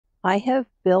I have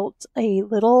built a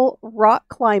little rock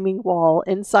climbing wall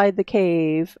inside the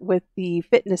cave with the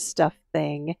fitness stuff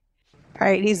thing. All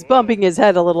right, he's bumping his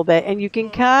head a little bit, and you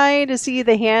can kind of see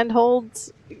the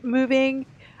handholds moving,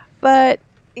 but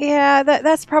yeah,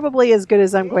 that's probably as good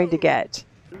as I'm going to get.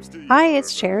 Hi,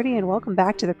 it's Charity, and welcome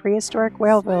back to the Prehistoric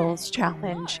Werewolves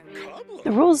Challenge.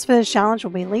 The rules for this challenge will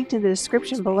be linked in the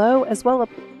description below, as well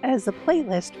as a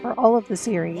playlist for all of the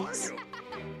series.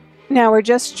 Now we're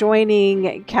just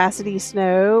joining Cassidy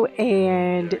Snow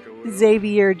and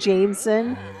Xavier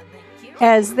Jameson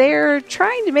as they're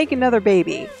trying to make another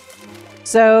baby.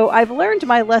 So I've learned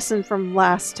my lesson from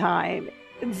last time.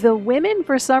 The women,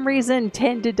 for some reason,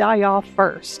 tend to die off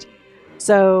first.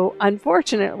 So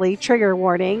unfortunately, trigger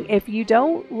warning, if you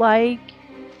don't like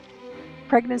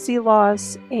pregnancy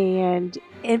loss and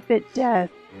infant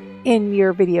death in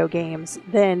your video games,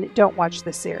 then don't watch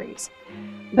this series.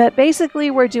 But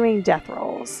basically, we're doing death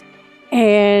rolls.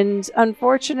 And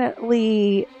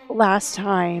unfortunately, last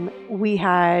time we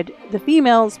had the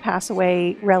females pass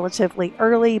away relatively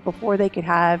early before they could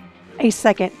have a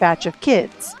second batch of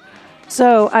kids.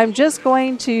 So I'm just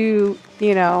going to,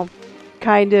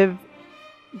 kind of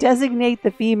designate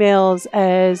the females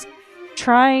as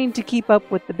trying to keep up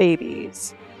with the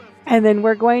babies. And then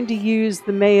we're going to use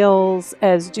the males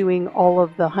as doing all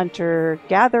of the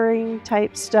hunter-gathering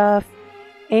type stuff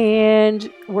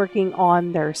and working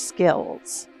on their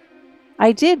skills.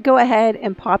 I did go ahead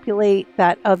and populate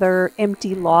that other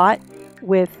empty lot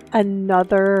with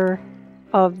another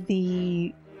of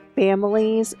the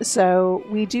families. So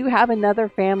we do have another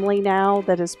family now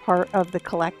that is part of the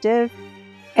collective.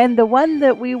 And the one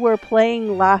that we were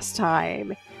playing last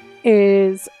time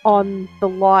is on the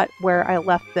lot where I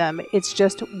left them. It's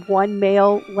just one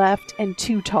male left and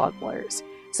 2 toddlers.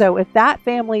 So if that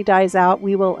family dies out,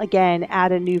 we will again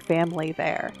add a new family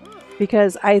there.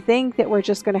 Because I think that we're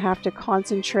just going to have to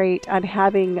concentrate on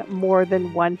having more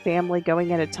than one family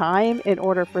going at a time in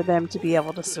order for them to be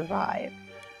able to survive.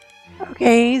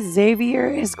 Okay, Xavier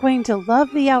is going to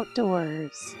love the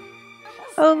outdoors.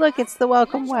 Oh look, it's the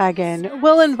welcome wagon.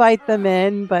 We'll invite them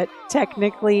in, but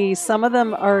technically some of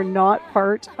them are not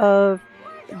part of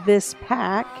this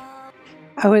pack.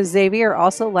 Oh, Xavier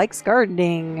also likes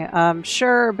gardening.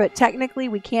 Sure, but technically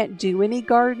we can't do any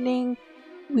gardening.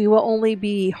 We will only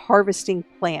be harvesting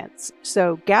plants.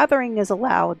 So gathering is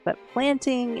allowed, but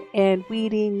planting and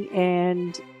weeding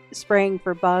and spraying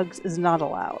for bugs is not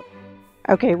allowed.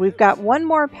 Okay, we've got one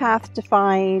more path to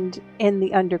find in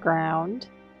the underground.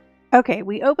 Okay,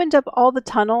 we opened up all the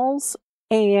tunnels,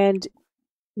 and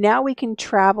now we can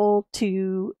travel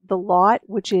to the lot,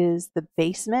 which is the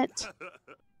basement.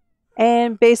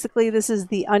 And basically, this is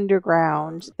the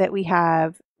underground that we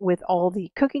have with all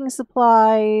the cooking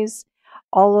supplies,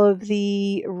 all of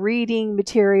the reading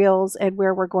materials, and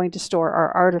where we're going to store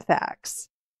our artifacts.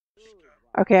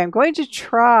 Okay, I'm going to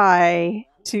try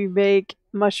to make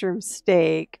mushroom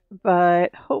steak,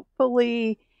 but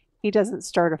hopefully he doesn't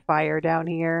start a fire down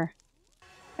here.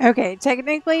 Okay,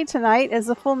 technically tonight is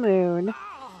a full moon,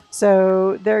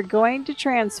 so they're going to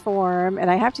transform, and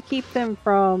I have to keep them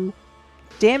from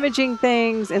damaging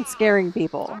things and scaring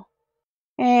people.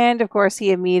 And of course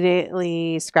he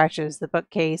immediately scratches the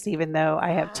bookcase, even though I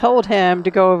have told him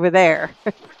to go over there.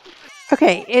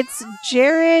 Okay, it's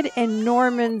Jared and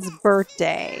Norman's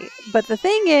birthday, but the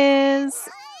thing is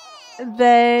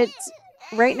that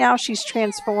right now she's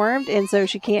transformed, and so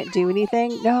she can't do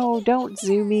anything. No, don't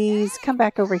zoomies. Come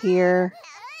back over here.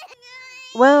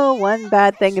 Well, one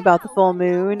bad thing about the full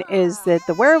moon is that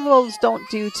the werewolves don't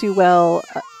do too well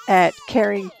at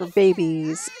caring for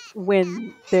babies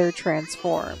when they're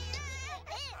transformed.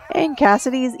 And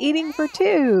Cassidy's eating for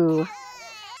 2.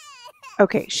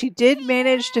 Okay, she did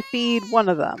manage to feed one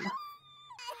of them.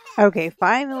 Okay,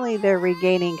 finally they're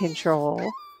regaining control.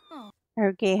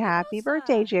 Okay, happy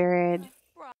birthday, Jared.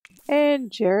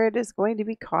 And Jared is going to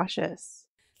be cautious.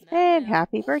 And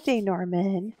happy birthday,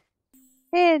 Norman.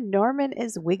 And Norman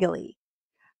is wiggly.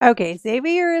 Okay,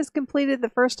 Xavier has completed the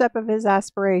first step of his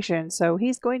aspiration, so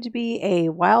he's going to be a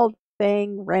Wild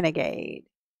Fang renegade.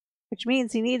 Which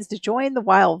means he needs to join the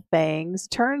Wild Fangs,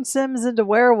 turn Sims into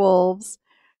werewolves,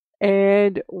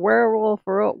 and werewolf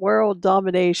world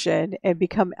domination, and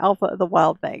become alpha of the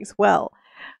Wild Fangs. Well,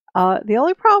 the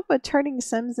only problem with turning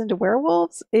Sims into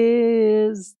werewolves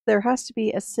is there has to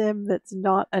be a Sim that's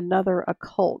not another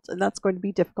occult, and that's going to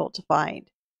be difficult to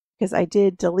find. Because I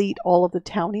did delete all of the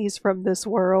townies from this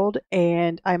world,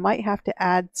 and I might have to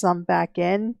add some back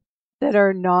in that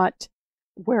are not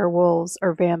werewolves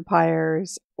or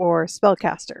vampires or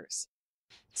spellcasters.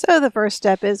 So the first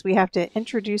step is we have to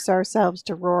introduce ourselves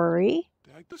to Rory.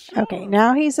 Okay,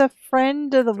 now he's a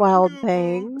friend of the wild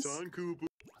things.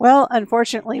 Well,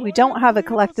 unfortunately, we don't have a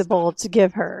collectible to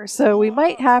give her, so we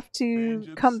might have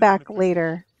to come back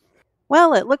later.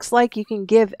 Well, it looks like you can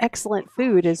give excellent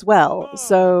food as well,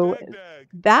 so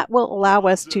that will allow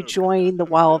us to join the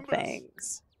wild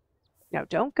things. Now,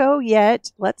 don't go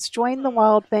yet. Let's join the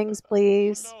wild things,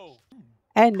 please.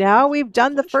 And now we've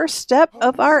done the first step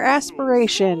of our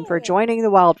aspiration for joining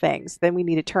the wild things. Then we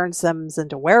need to turn Sims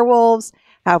into werewolves,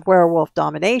 have werewolf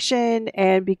domination,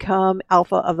 and become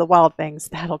alpha of the wild things.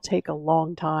 That'll take a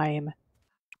long time.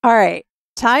 All right,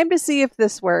 time to see if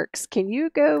this works. Can you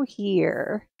go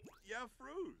here?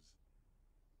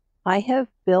 I have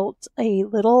built a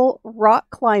little rock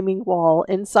climbing wall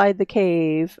inside the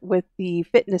cave with the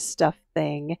fitness stuff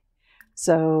thing.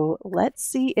 So let's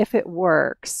see if it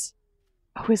works.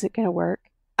 Oh, is it going to work?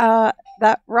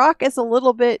 That rock is a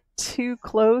little bit too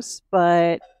close,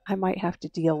 but I might have to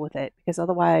deal with it because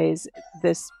otherwise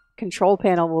this control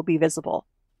panel will be visible.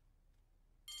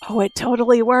 Oh, it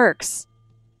totally works.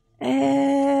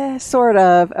 Sort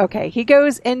of. Okay, he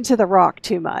goes into the rock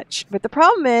too much. But the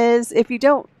problem is, if you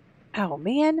don't... Oh,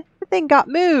 man, the thing got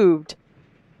moved.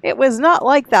 It was not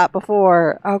like that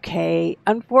before. Okay,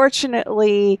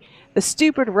 unfortunately, the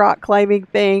stupid rock climbing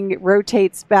thing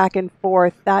rotates back and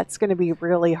forth. That's going to be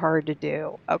really hard to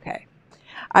do. Okay.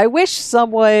 I wish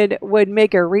someone would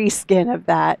make a reskin of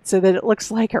that so that it looks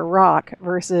like a rock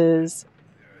versus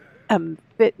a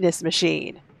fitness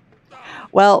machine.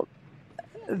 Well,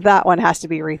 that one has to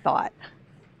be rethought.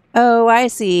 Oh, I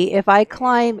see. If I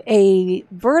climb a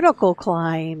vertical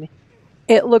climb,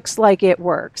 it looks like it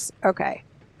works. Okay.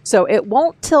 So it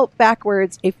won't tilt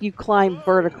backwards if you climb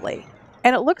vertically.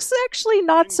 And it looks actually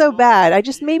not so bad. I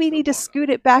just maybe need to scoot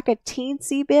it back a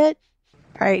teensy bit.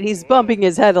 All right, he's bumping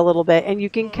his head a little bit, and you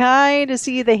can kind of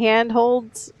see the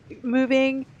handholds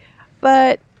moving.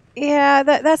 But yeah,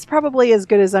 that's probably as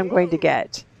good as I'm going to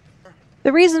get.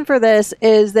 The reason for this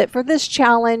is that for this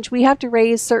challenge, we have to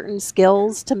raise certain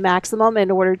skills to maximum in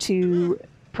order to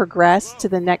progress to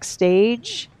the next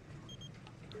stage.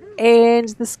 And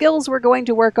the skills we're going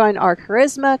to work on are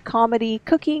charisma, comedy,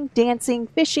 cooking, dancing,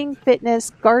 fishing,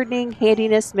 fitness, gardening,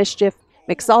 handiness, mischief,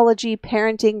 mixology,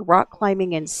 parenting, rock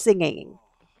climbing, and singing.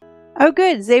 Oh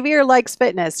good, Xavier likes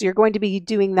fitness. You're going to be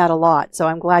doing that a lot, so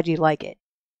I'm glad you like it.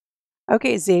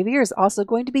 Okay, Xavier is also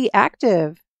going to be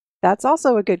active. That's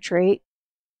also a good trait.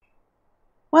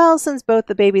 Well, since both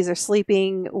the babies are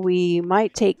sleeping, we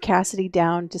might take Cassidy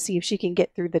down to see if she can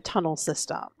get through the tunnel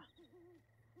system.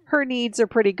 Her needs are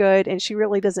pretty good, and she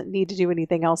really doesn't need to do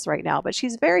anything else right now, but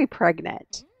she's very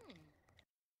pregnant.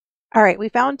 All right, we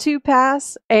found 2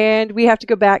 paths, and we have to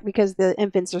go back because the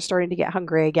infants are starting to get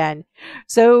hungry again.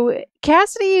 So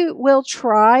Cassidy will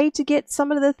try to get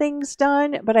some of the things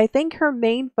done, but I think her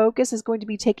main focus is going to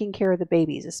be taking care of the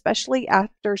babies, especially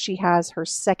after she has her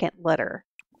second litter.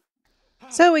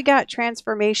 So we got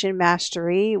Transformation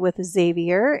Mastery with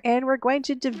Xavier, and we're going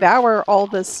to devour all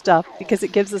this stuff because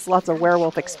it gives us lots of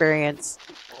werewolf experience.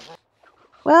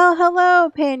 Well, hello,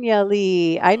 Pena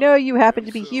Lee. I know you happen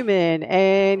to be human,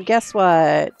 and guess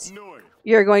what?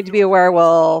 You're going to be a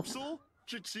werewolf.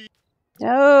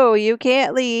 No, you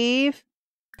can't leave.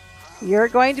 You're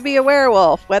going to be a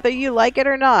werewolf, whether you like it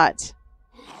or not.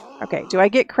 Okay, do I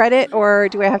get credit, or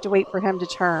do I have to wait for him to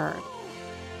turn?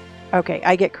 Okay,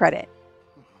 I get credit.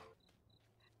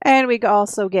 And we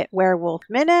also get Werewolf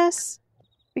Menace,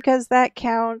 because that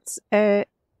counts. That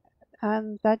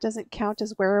doesn't count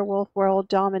as Werewolf World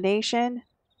Domination.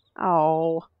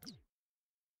 Oh.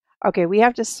 Okay, we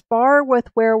have to spar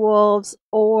with werewolves,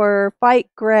 or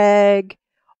fight Greg,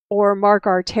 or mark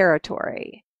our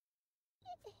territory.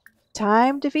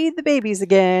 Time to feed the babies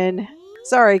again.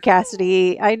 Sorry,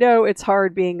 Cassidy. I know it's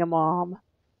hard being a mom.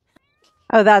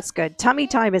 Oh, that's good. Tummy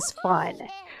time is fun.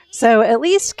 So at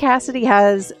least Cassidy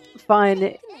has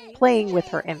fun playing with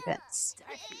her infants.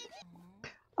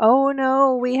 Oh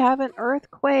no, we have an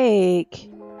earthquake.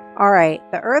 All right,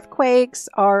 the earthquakes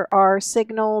are our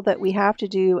signal that we have to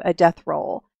do a death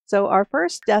roll. So our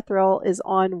first death roll is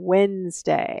on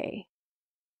Wednesday.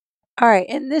 All right,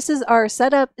 and this is our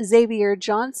setup. Xavier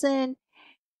Johnson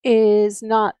is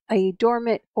not a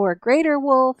dormant or greater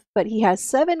wolf, but he has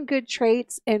 7 good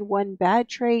traits and 1 bad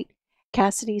trait.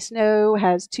 Cassidy Snow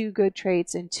has 2 good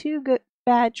traits and 2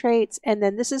 bad traits. And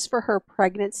then this is for her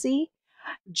pregnancy.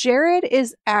 Jared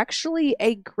is actually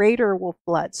a greater wolf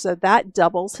blood, so that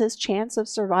doubles his chance of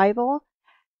survival.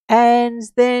 And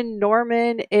then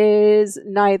Norman is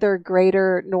neither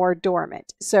greater nor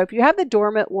dormant. So if you have the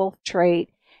dormant wolf trait,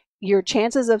 your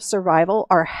chances of survival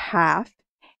are half.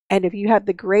 And if you have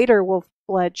the greater wolf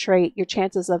blood trait, your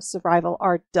chances of survival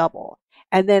are double.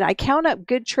 And then I count up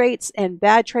good traits and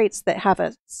bad traits that have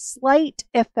a slight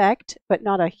effect, but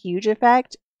not a huge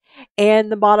effect.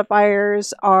 And the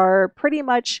modifiers are pretty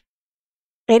much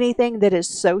anything that is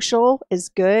social is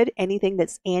good, anything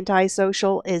that's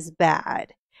antisocial is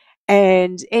bad.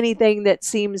 And anything that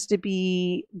seems to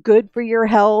be good for your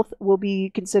health will be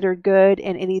considered good,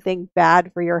 and anything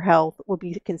bad for your health will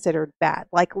be considered bad,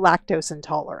 like lactose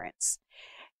intolerance.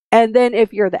 And then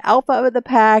if you're the alpha of the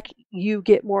pack, you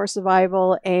get more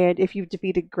survival, and if you've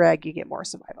defeated Greg, you get more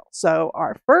survival. So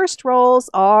our first rolls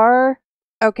are...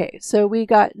 Okay, so we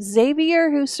got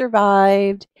Xavier, who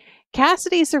survived.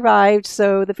 Cassidy survived,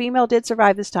 so the female did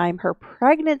survive this time. Her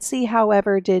pregnancy,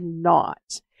 however, did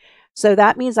not. So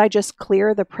that means I just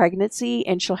clear the pregnancy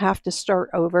and she'll have to start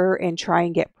over and try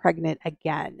and get pregnant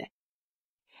again.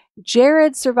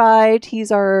 Jared survived.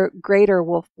 He's our greater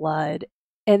wolf blood.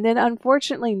 And then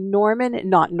unfortunately, Norman did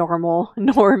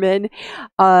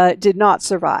not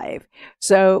survive.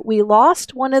 So we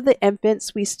lost one of the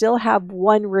infants. We still have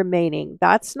one remaining.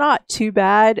 That's not too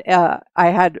bad. I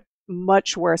had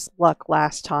much worse luck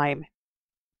last time,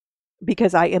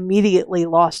 because I immediately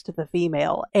lost the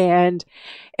female. And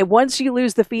once you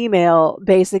lose the female,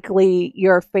 basically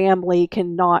your family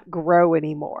cannot grow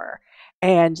anymore.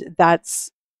 And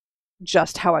that's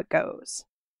just how it goes.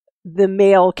 The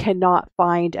male cannot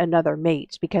find another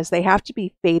mate because they have to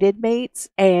be fated mates,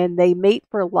 and they mate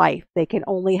for life. They can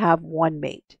only have one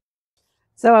mate.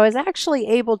 So I was actually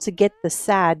able to get the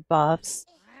sad buffs.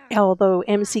 Although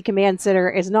MC Command Center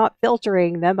is not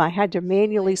filtering them, I had to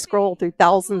manually scroll through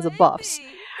thousands of buffs.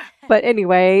 But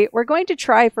anyway, we're going to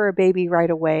try for a baby right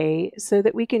away so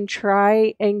that we can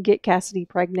try and get Cassidy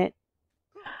pregnant.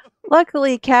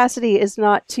 Luckily, Cassidy is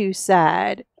not too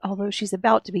sad, although she's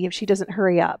about to be if she doesn't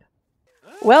hurry up.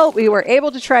 Well, we were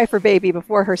able to try for baby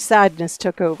before her sadness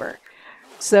took over.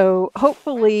 So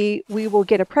hopefully we will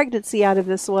get a pregnancy out of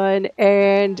this one,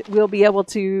 and we'll be able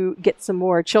to get some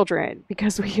more children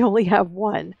because we only have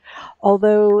one.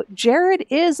 Although Jared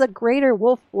is a greater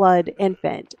wolf blood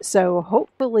infant, so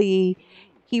hopefully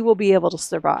he will be able to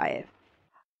survive.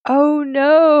 Oh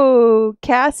no,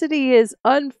 Cassidy is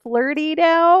unflirty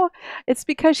now? It's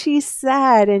because she's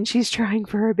sad and she's trying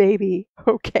for a baby.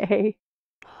 Okay.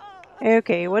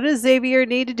 Okay, what does Xavier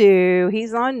need to do?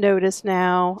 He's on notice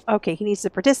now. Okay, he needs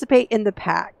to participate in the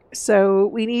pack. So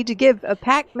we need to give a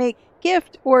pack mate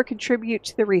gift or contribute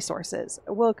to the resources.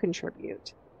 We'll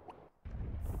contribute.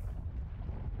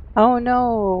 Oh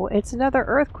no, it's another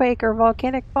earthquake or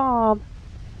volcanic bomb.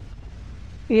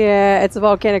 Yeah, it's a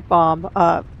volcanic bomb.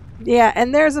 Yeah,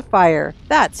 and there's a fire.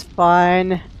 That's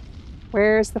fun.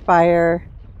 Where's the fire?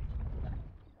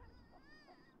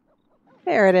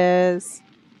 There it is.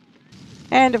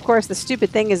 And of course the stupid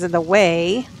thing is in the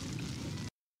way.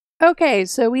 Okay,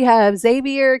 so we have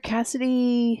Xavier,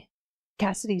 Cassidy's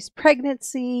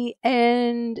pregnancy,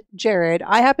 and Jared.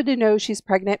 I happen to know she's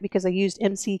pregnant because I used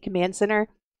MC Command Center.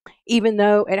 Even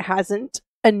though it hasn't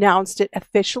announced it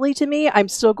officially to me, I'm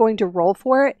still going to roll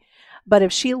for it. But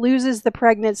if she loses the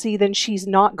pregnancy, then she's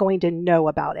not going to know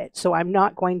about it. So I'm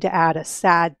not going to add a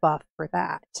sad buff for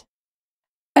that.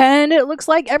 And it looks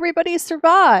like everybody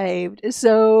survived.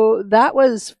 So that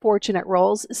was fortunate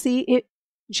rolls. See,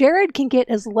 Jared can get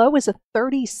as low as a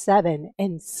 37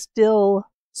 and still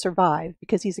survive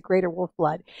because he's a greater wolf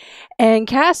blood. And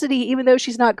Cassidy, even though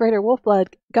she's not greater wolf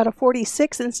blood, got a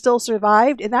 46 and still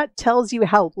survived. And that tells you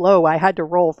how low I had to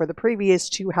roll for the previous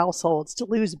two households to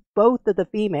lose both of the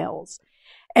females.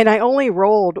 And I only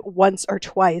rolled once or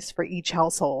twice for each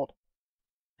household.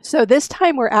 So this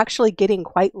time we're actually getting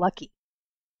quite lucky.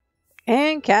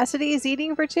 And Cassidy is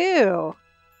eating for two.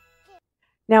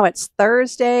 Now it's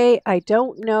Thursday. I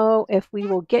don't know if we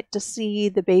will get to see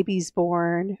the babies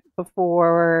born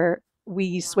before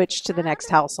we switch to the next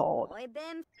household.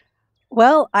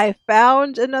 Well, I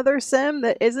found another sim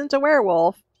that isn't a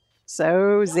werewolf.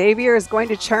 So Xavier is going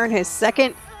to turn his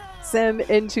second sim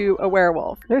into a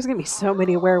werewolf. There's going to be so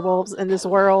many werewolves in this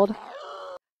world.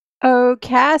 Oh,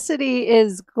 Cassidy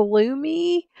is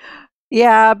gloomy.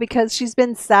 Yeah, because she's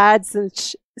been sad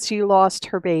since she lost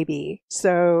her baby.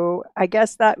 So I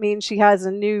guess that means she has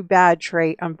a new bad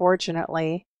trait,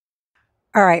 unfortunately.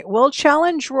 All right, we'll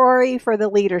challenge Rory for the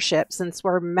leadership since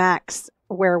we're max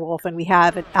werewolf and we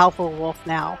have an alpha wolf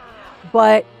now.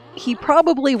 But he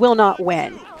probably will not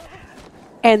win.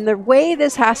 And the way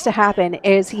this has to happen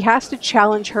is he has to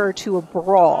challenge her to a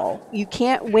brawl. You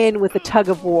can't win with a tug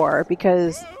of war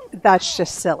because that's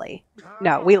just silly.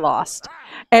 No, we lost.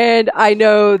 And I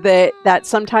know that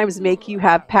sometimes make you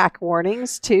have pack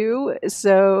warnings too,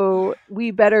 so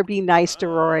we better be nice to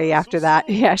Rory after that.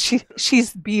 Yeah,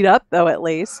 she's beat up though at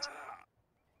least.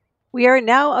 We are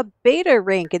now a beta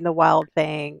rank in the Wild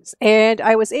Fangs, and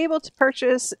I was able to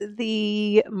purchase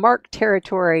the Mark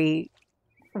Territory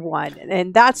one,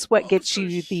 and that's what gets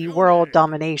you the world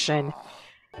domination.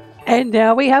 And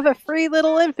now we have a free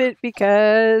little infant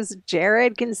because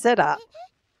Jared can sit up.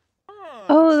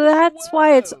 Oh, that's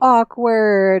why it's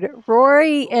awkward.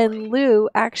 Rory and Lou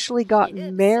actually got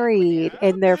married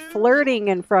and they're flirting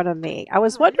in front of me. I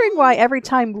was wondering why every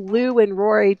time Lou and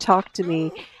Rory talked to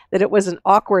me that it was an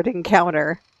awkward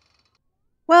encounter.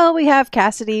 Well, we have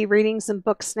Cassidy reading some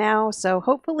books now, so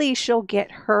hopefully she'll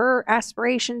get her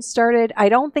aspirations started. I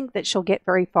don't think that she'll get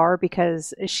very far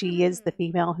because she is the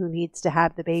female who needs to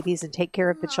have the babies and take care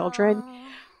of the children.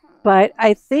 But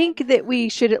I think that we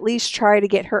should at least try to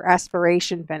get her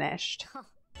aspiration finished.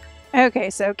 Okay,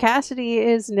 so Cassidy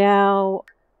is now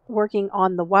working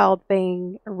on the Wild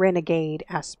Fang Renegade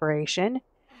aspiration.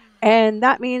 And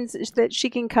that means that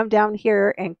she can come down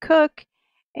here and cook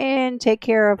and take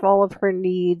care of all of her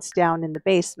needs down in the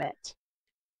basement.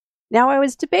 Now, I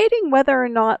was debating whether or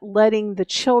not letting the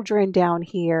children down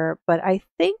here, but I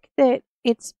think that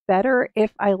it's better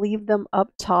if I leave them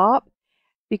up top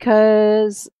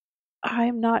because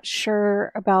I'm not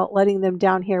sure about letting them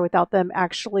down here without them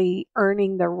actually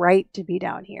earning the right to be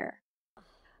down here.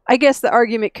 I guess the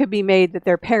argument could be made that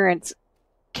their parents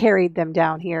carried them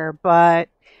down here, but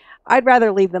I'd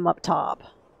rather leave them up top.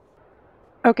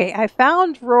 Okay, I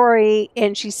found Rory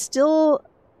and she's still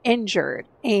injured,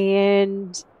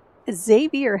 and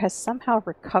Xavier has somehow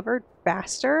recovered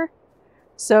faster.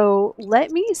 So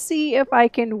let me see if I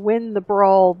can win the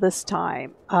brawl this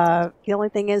time. The only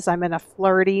thing is I'm in a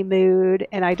flirty mood,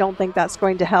 and I don't think that's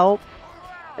going to help.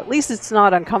 At least it's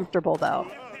not uncomfortable,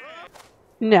 though.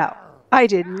 No, I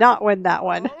did not win that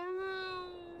one.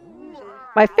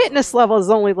 My fitness level is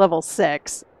only level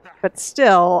 6, but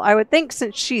still, I would think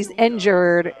since she's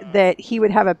injured that he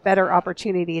would have a better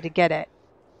opportunity to get it.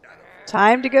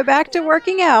 Time to go back to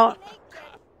working out.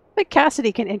 But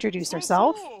Cassidy can introduce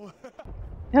herself.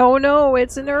 Oh no,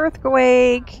 it's an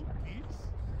earthquake!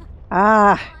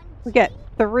 Ah, we get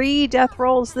 3 death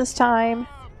rolls this time.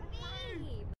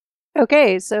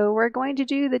 Okay, so we're going to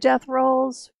do the death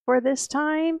rolls for this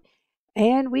time.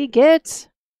 And we get,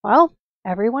 well,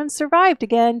 everyone survived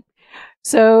again.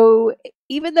 So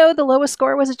even though the lowest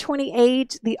score was a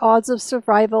 28, the odds of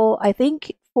survival, I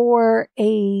think for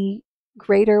a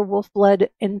greater wolf blood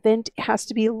infant, has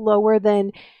to be lower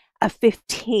than a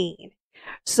 15.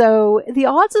 So the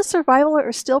odds of survival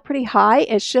are still pretty high.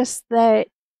 It's just that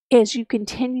as you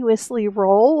continuously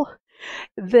roll,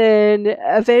 then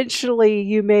eventually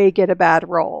you may get a bad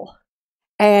roll.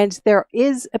 And there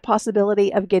is a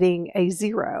possibility of getting a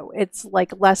 0. It's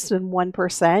like less than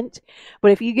 1%.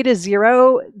 But if you get a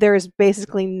 0, there's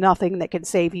basically nothing that can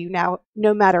save you now,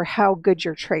 no matter how good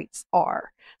your traits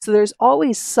are. So there's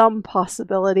always some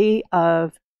possibility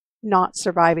of not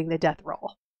surviving the death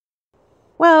roll.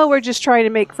 Well, we're just trying to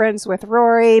make friends with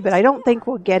Rory, but I don't think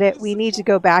we'll get it. We need to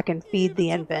go back and feed the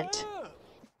infant.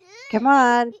 Come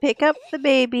on, pick up the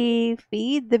baby.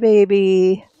 Feed the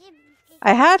baby.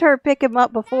 I had her pick him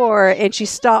up before, and she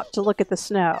stopped to look at the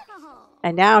snow.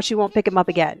 And now she won't pick him up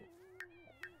again.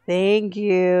 Thank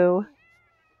you,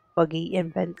 buggy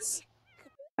infants.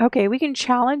 Okay, we can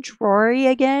challenge Rory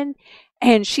again,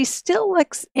 and she still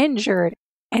looks injured.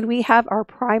 And we have our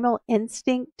primal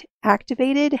instinct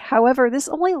activated. However, this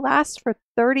only lasts for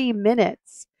 30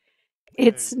 minutes.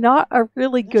 It's not a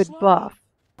really good buff.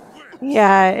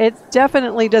 Yeah, it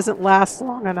definitely doesn't last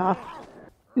long enough.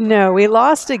 No, we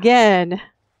lost again.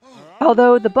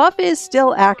 Although the buff is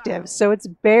still active, so it's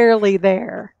barely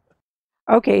there.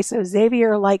 Okay, so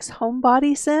Xavier likes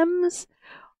homebody sims.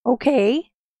 Okay.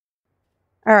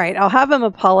 Alright, I'll have him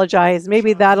apologize.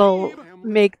 Maybe that'll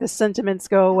make the sentiments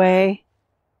go away.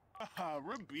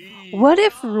 What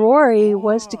if Rory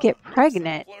was to get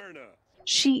pregnant?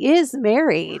 She is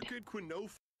married.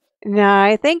 Nah,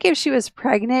 I think if she was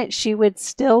pregnant, she would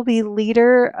still be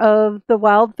leader of the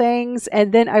Wild Fangs,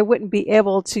 and then I wouldn't be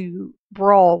able to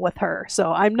brawl with her,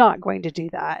 so I'm not going to do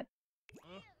that.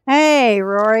 Hey,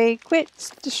 Rory, quit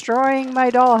destroying my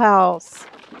dollhouse.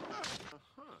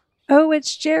 Oh,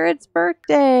 it's Jared's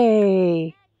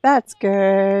birthday. That's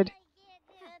good.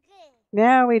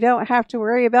 Now we don't have to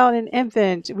worry about an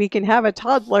infant. We can have a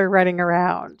toddler running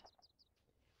around.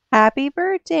 Happy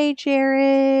birthday,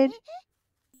 Jared.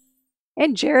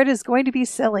 And Jared is going to be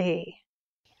silly.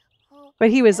 But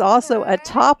he was also a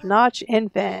top-notch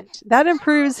infant. That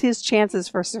improves his chances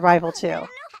for survival too.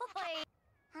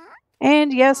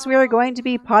 And yes, we are going to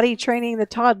be potty training the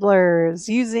toddlers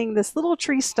using this little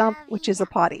tree stump, which is a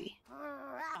potty.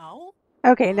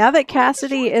 Okay, now that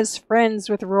Cassidy is friends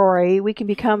with Rory, we can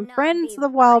become friends of the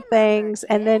Wild Fangs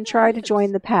and then try to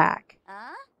join the pack.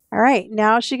 Alright,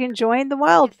 now she can join the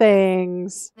Wild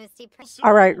Fangs.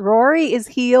 Alright, Rory is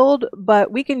healed,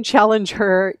 but we can challenge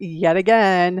her yet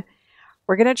again.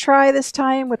 We're going to try this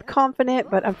time with Confident,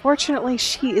 but unfortunately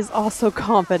she is also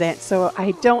confident, so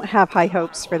I don't have high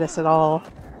hopes for this at all.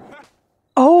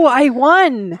 Oh, I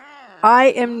won! I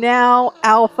am now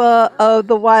Alpha of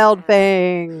the Wild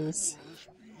Fangs.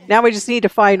 Now we just need to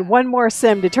find one more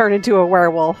sim to turn into a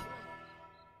werewolf.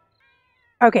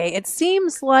 Okay, it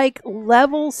seems like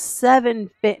level 7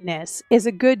 fitness is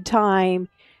a good time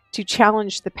to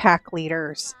challenge the pack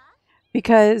leaders.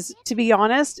 Because, to be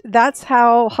honest, that's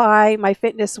how high my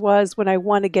fitness was when I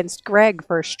won against Greg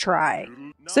first try.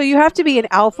 So you have to be an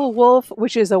alpha wolf,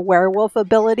 which is a werewolf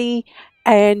ability,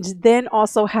 and then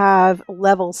also have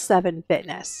level 7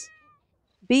 fitness.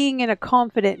 Being in a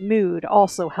confident mood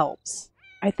also helps.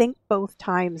 I think both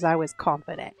times I was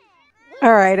confident.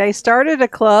 Alright, I started a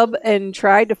club and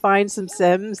tried to find some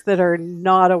sims that are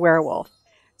not a werewolf.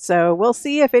 So we'll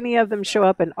see if any of them show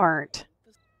up and aren't.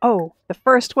 Oh, the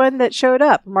first one that showed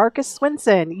up, Marcus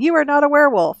Swinson. You are not a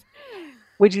werewolf.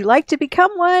 Would you like to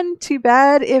become one? Too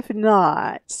bad if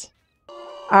not.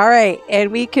 Alright,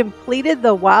 and we completed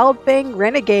the Wild Fang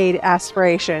Renegade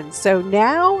aspiration. So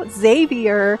now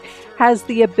Xavier has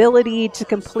the ability to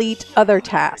complete other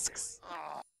tasks.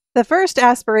 The first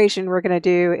aspiration we're going to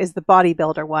do is the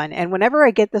bodybuilder one. And whenever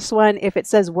I get this one, if it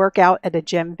says workout at a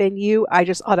gym venue, I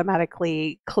just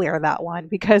automatically clear that one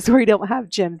because we don't have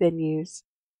gym venues.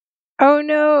 Oh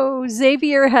no,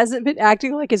 Xavier hasn't been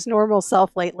acting like his normal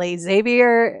self lately.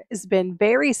 Xavier has been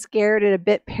very scared and a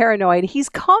bit paranoid. He's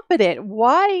confident.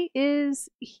 Why is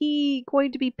he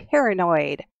going to be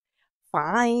paranoid?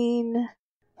 Fine.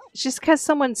 It's just because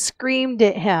someone screamed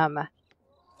at him.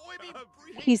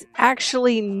 He's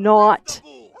actually not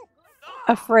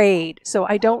afraid, so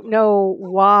I don't know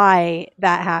why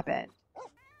that happened.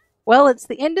 Well, it's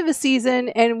the end of a season,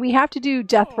 and we have to do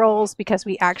death rolls because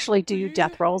we actually do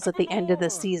death rolls at the end of the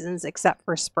seasons, except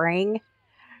for spring.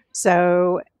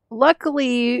 So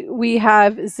luckily, we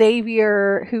have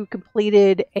Xavier who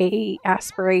completed a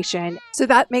aspiration, so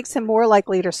that makes him more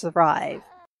likely to survive.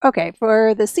 Okay,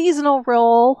 for the seasonal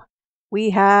roll,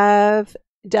 we have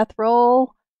death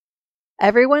roll.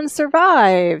 Everyone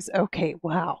survives. Okay,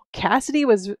 wow. Cassidy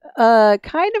was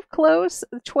kind of close.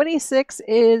 26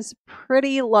 is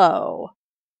pretty low.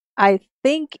 I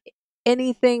think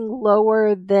anything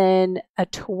lower than a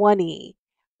 20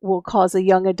 will cause a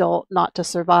young adult not to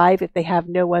survive if they have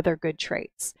no other good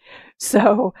traits.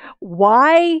 So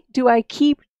why do I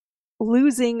keep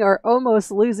losing or almost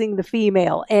losing the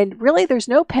female? And really, there's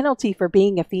no penalty for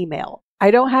being a female. I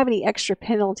don't have any extra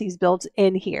penalties built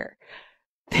in here.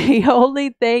 The only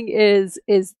thing is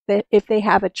that if they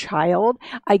have a child,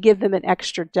 I give them an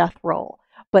extra death roll.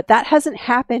 But that hasn't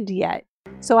happened yet.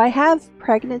 So I have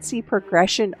pregnancy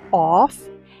progression off,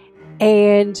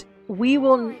 and we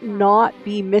will not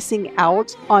be missing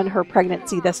out on her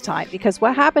pregnancy this time. Because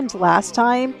what happened last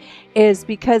time is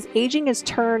because aging is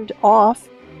turned off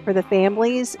for the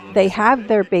families, they have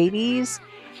their babies,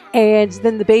 and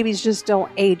then the babies just don't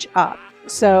age up.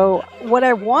 So what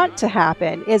I want to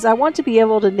happen is I want to be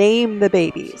able to name the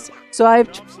babies. So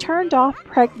I've turned off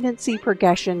pregnancy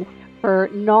progression for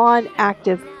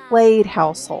non-active played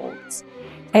households.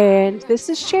 And this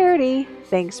is Charity.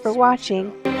 Thanks for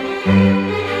watching.